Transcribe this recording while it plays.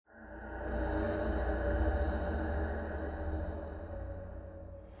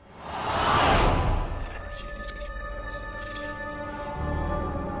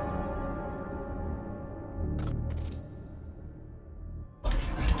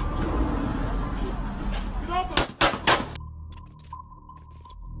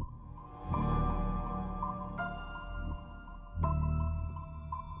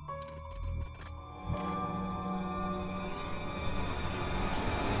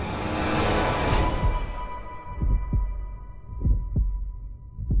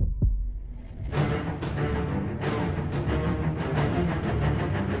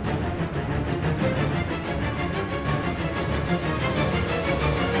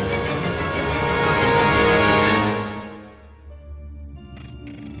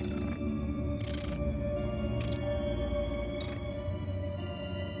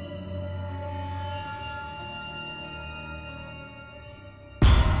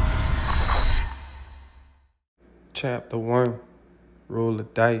Chapter 1, Roll the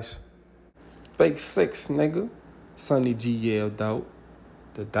Dice. Fake 6, nigga. Sonny G yelled out.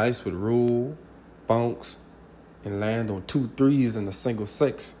 The dice would roll, bounce, and land on 2 3s and a single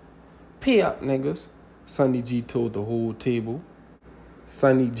 6. Pay up, niggas, Sonny G told the whole table.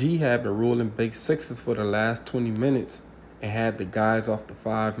 Sonny G had been rolling big 6s for the last 20 minutes and had the guys off the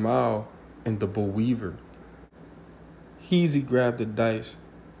 5 Mile in the Bo Weaver. Heezy grabbed the dice.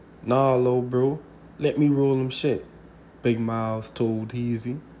 Nah, low bro, let me roll them shit, Big Miles told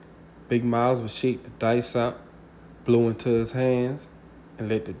Heezy. Big Miles would shake the dice out, blow into his hands, and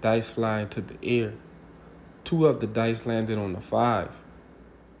let the dice fly into the air. 2 of the dice landed on the 5.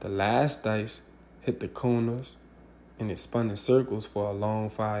 The last dice hit the corners, and it spun in circles for a long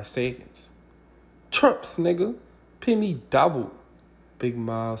 5 seconds. Trumps, nigga, pay me double, Big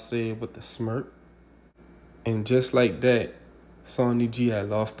Miles said with a smirk. And just like that, Sonny G had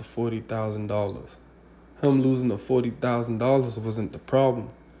lost the $40,000. Him losing the $40,000 wasn't the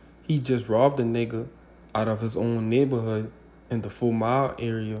problem. He just robbed a nigga out of his own neighborhood in the 4 Mile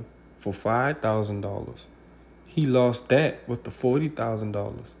area for $5,000. He lost that with the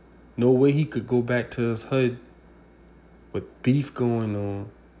 $40,000. No way he could go back to his hood with beef going on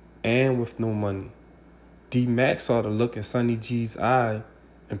and with no money. D-Mac saw the look in Sonny G's eye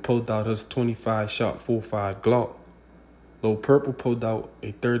and pulled out his 25-shot 4.5 Glock. Lil Purple pulled out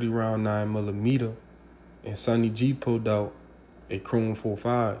a 30-round 9mm, and Sonny G pulled out a Chrome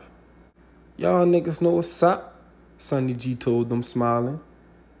 4.5. Y'all niggas know what's up, Sonny G told them, smiling.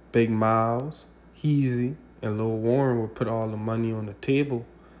 Big Miles, Heezy, and Lil Warren would put all the money on the table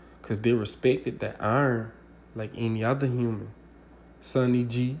because they respected that iron like any other human. Sonny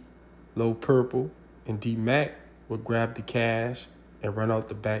G, Lil Purple, and D-Mac would grab the cash and run out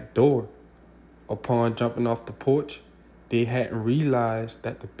the back door. Upon jumping off the porch, they hadn't realized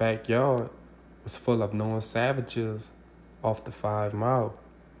that the backyard was full of known savages off the 5 Mile.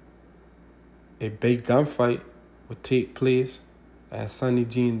 A big gunfight would take place as Sonny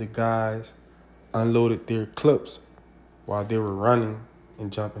G and the guys unloaded their clips while they were running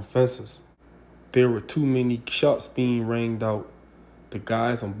and jumping fences. There were too many shots being ranged out. The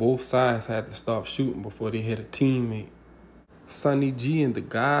guys on both sides had to stop shooting before they hit a teammate. Sonny G and the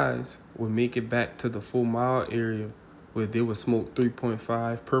guys would make it back to the 4 Mile area where they would smoke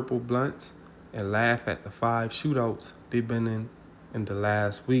 3.5 purple blunts and laugh at the 5 shootouts they've been in the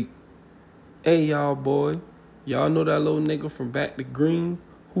last week. Hey, y'all boy, y'all know that little nigga from Back to Green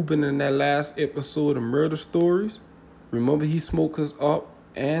who been in that last episode of Murder Stories? Remember he smoked his up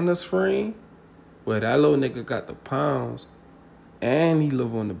and his frame? Well, that little nigga got the pounds and he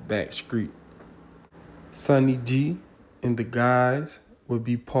live on the back street. Sonny G and the guys would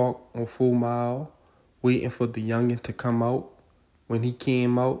be parked on 4 Mile waiting for the youngin' to come out. When he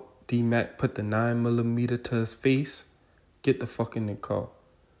came out, D-Mac put the 9mm to his face. Get the fuck in the car.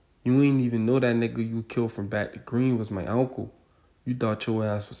 You ain't even know that nigga you killed from Back to Green was my uncle. You thought your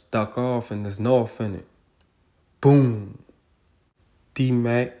ass was stuck off and there's north in it. Boom.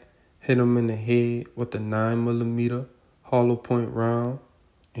 D-Mac hit him in the head with the 9mm hollow point round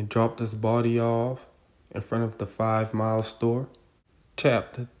and dropped his body off in front of the 5 Mile store.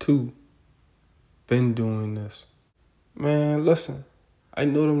 Chapter 2. Been doing this. Man, listen, I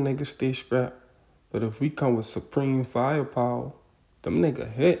know them niggas stay strapped, but if we come with supreme firepower, them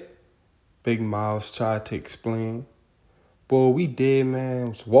niggas hit, Big Miles tried to explain. Boy, we dead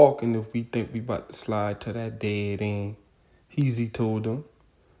man's walking if we think we about to slide to that dead end, Heezy told them.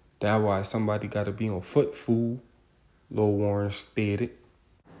 That's why somebody gotta be on foot, fool, Lil Warren stated.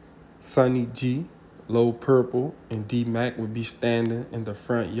 Sonny G, Lil Purple, and D-Mac would be standing in the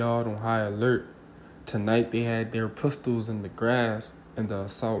front yard on high alert. Tonight they had their pistols in the grass and the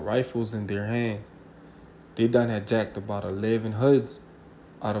assault rifles in their hand. They done had jacked about 11 hoods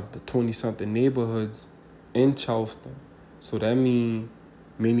out of the 20-something neighborhoods in Charleston. So that means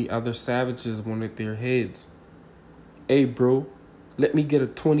many other savages wanted their heads. Hey bro, let me get a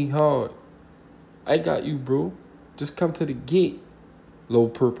 20 hard. I got you bro, just come to the gate, Lil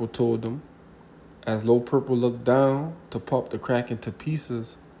Purple told them. As Lil Purple looked down to pop the crack into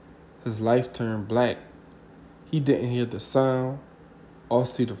pieces, his life turned black. He didn't hear the sound or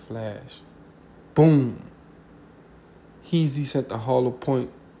see the flash. Boom! Heezy sent the hollow point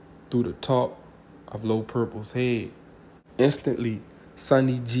through the top of Lil Purple's head. Instantly,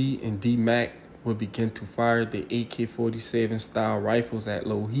 Sonny G and D-Mac would begin to fire their AK-47 style rifles at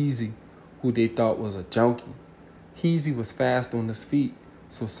Lil Heezy, who they thought was a junkie. Heezy was fast on his feet,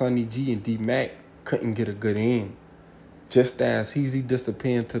 so Sonny G and D-Mac couldn't get a good aim. Just as Heezy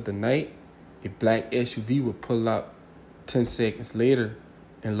disappeared into the night, a black SUV would pull up 10 seconds later,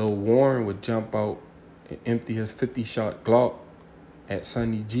 and Lil Warren would jump out and empty his 50-shot Glock at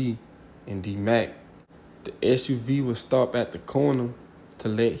Sonny G and D-Mac. The SUV would stop at the corner to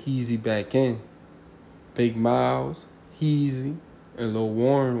let Heezy back in. Big Miles, Heezy, and Lil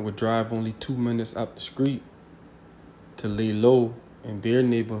Warren would drive only 2 minutes up the street to lay low in their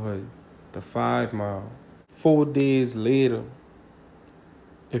neighborhood, the 5 Mile. 4 days later,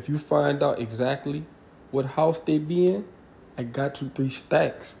 if you find out exactly what house they be in, I got you 3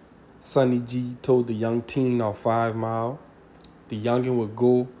 stacks, Sonny G told the young teen off 5 Mile. The youngin' would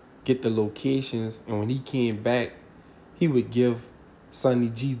go get the locations, and when he came back, he would give Sonny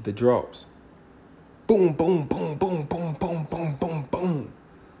G the drops. Boom, boom, boom, boom, boom, boom, boom, boom, boom.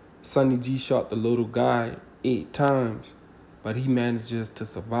 Sonny G shot the little guy 8 times, but he manages to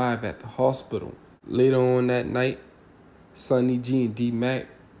survive at the hospital. Later on that night, Sonny G and D-Mac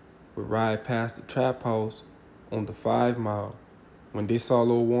would ride past the trap house on the 5 Mile. When they saw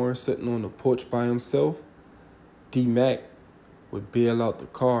Lil Warren sitting on the porch by himself, D-Mac would bail out the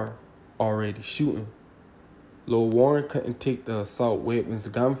car, already shooting. Lil Warren couldn't take the assault weapon's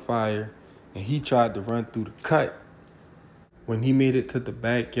gunfire, and he tried to run through the cut. When he made it to the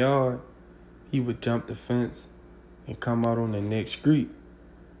backyard, he would jump the fence and come out on the next street.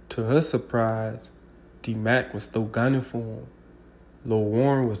 To his surprise, D-Mac was still gunning for him. Lil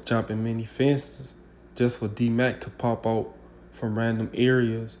Warren was jumping many fences just for D-Mac to pop out from random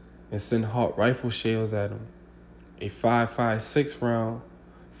areas and send hot rifle shells at him. A 5.56 round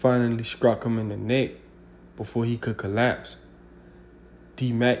finally struck him in the neck before he could collapse.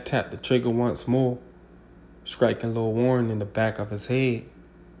 D-Mac tapped the trigger once more, striking Lil Warren in the back of his head.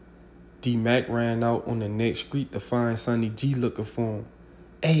 D-Mac ran out on the next street to find Sonny G looking for him.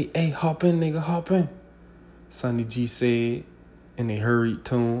 Hey, hop in, nigga, hop in, Sonny G said in a hurried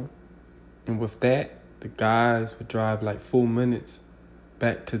tone. And with that, the guys would drive like 4 minutes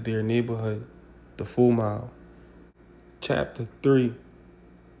back to their neighborhood, the 4 Mile. Chapter 3,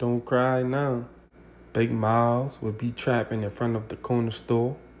 Don't Cry Now. Big Miles would be trapping in front of the corner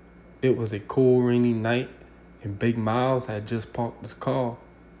store. It was a cold, rainy night, and Big Miles had just parked his car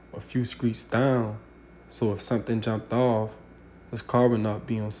a few streets down, so if something jumped off, his car would not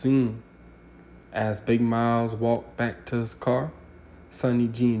be on scene. As Big Miles walked back to his car, Sonny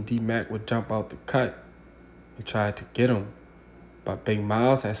G and D-Mac would jump out the cut and try to get him, but Big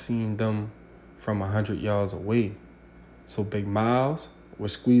Miles had seen them from 100 yards away. So Big Miles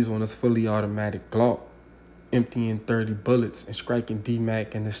would squeeze on his fully automatic Glock, emptying 30 bullets and striking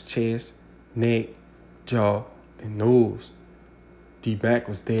D-Mac in his chest, neck, jaw, and nose. D-Mac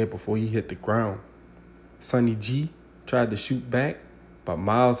was dead before he hit the ground. Sonny G tried to shoot back, but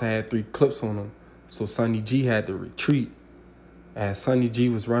Miles had 3 clips on him, so Sonny G had to retreat. As Sonny G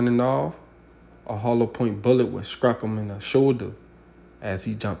was running off, a hollow point bullet would struck him in the shoulder as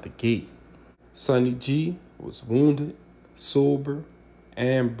he jumped the gate. Sonny G was wounded, sober,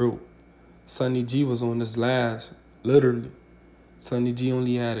 and broke. Sonny G was on his last, literally. Sonny G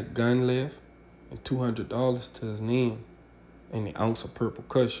only had a gun left and $200 to his name and an ounce of purple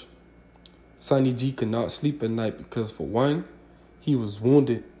kush. Sonny G could not sleep at night because, for one, he was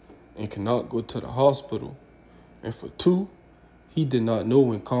wounded and could not go to the hospital. And for 2, he did not know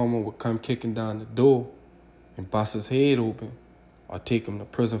when Karma would come kicking down the door and bust his head open or take him to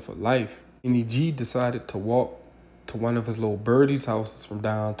prison for life. Sonny G decided to walk to one of his little birdie's houses from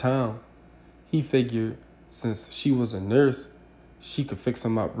downtown. He figured since she was a nurse, she could fix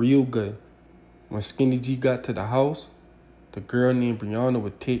him up real good. When Skinny G got to the house, the girl named Brianna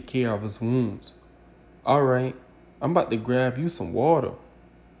would take care of his wounds. All right, I'm about to grab you some water.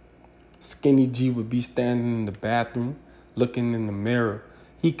 Skinny G would be standing in the bathroom, looking in the mirror.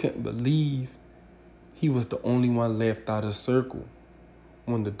 He couldn't believe he was the only one left out of the circle.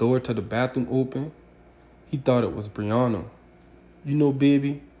 When the door to the bathroom opened, he thought it was Brianna. You know,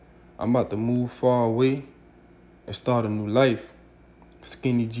 baby, I'm about to move far away and start a new life,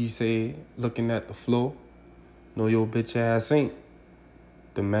 Skinny G said, looking at the floor. No, your bitch ass ain't,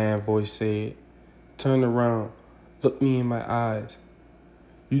 the man voice said. Turn around, look me in my eyes.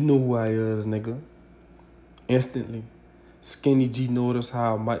 You know who I is, nigga. Instantly, Skinny G noticed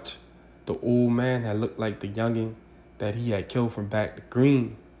how much the old man had looked like the youngin' that he had killed from back to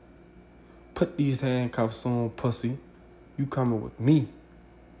Green. Put these handcuffs on, pussy. You coming with me,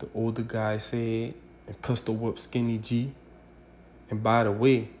 the older guy said, and pistol whipped Skinny G. And by the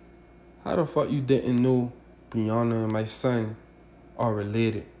way, how the fuck you didn't know Brianna and my son are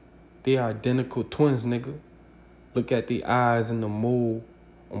related? They are identical twins, nigga. Look at the eyes and the mole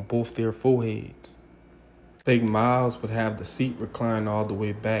on both their foreheads. Big Miles would have the seat reclined all the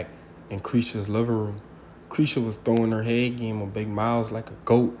way back in Creisha's living room. Creisha was throwing her head game on Big Miles like a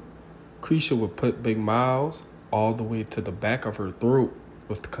goat. Creisha would put Big Miles all the way to the back of her throat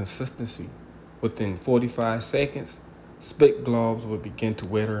with consistency. Within 45 seconds, spit globs would begin to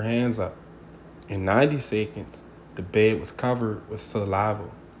wet her hands up. In 90 seconds, the bed was covered with saliva.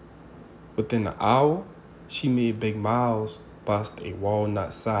 Within an hour, she made Big Miles bust a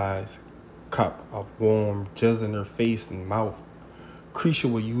walnut-sized cup of warm jizz in her face and mouth. Creisha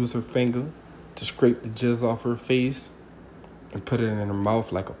would use her finger to scrape the jizz off her face and put it in her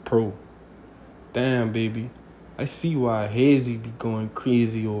mouth like a pro. Damn, baby, I see why Hazy be going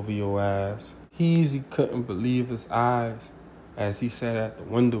crazy over your ass. Hazy couldn't believe his eyes as he sat at the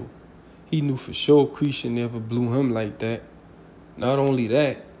window. He knew for sure Creisha never blew him like that. Not only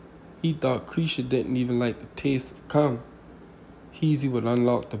that, he thought Creisha didn't even like the taste of cum. Hazy would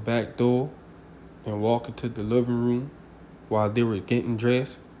unlock the back door and walk into the living room while they were getting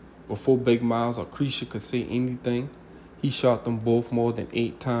dressed. Before Big Miles or Creisha could say anything, he shot them both more than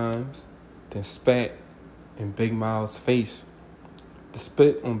 8 times, then spat in Big Miles' face. The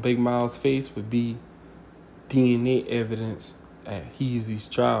spit on Big Miles' face would be DNA evidence at Hazy's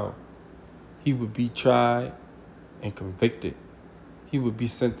trial. He would be tried and convicted. He would be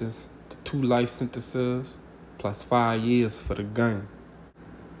sentenced to 2 life sentences plus 5 years for the gun.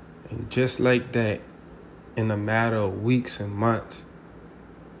 And just like that, in a matter of weeks and months,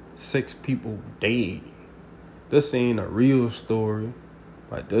 6 people dead. This ain't a real story,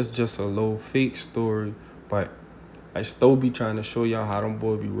 but this just a little fake story. But I still be trying to show y'all how them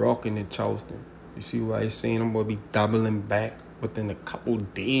boys be rocking in Charleston. You see what I saying? Them boys be doubling back within a couple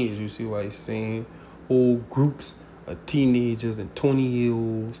days. You see what I saying? Whole groups of teenagers and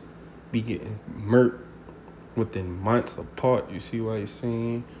 20-year-olds be getting murked within months apart. You see what I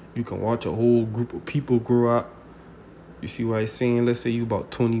saying? You can watch a whole group of people grow up. You see what I saying? Let's say you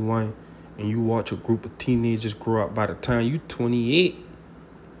about 21 and you watch a group of teenagers grow up. By the time you 28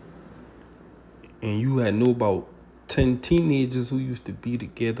 and you had know about 10 teenagers who used to be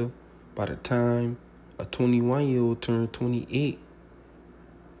together, by the time a 21-year-old turned 28,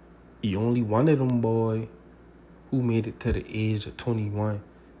 you only one of them boy who made it to the age of 21.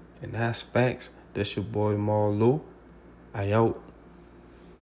 And that's facts. That's your boy Marlo. I out.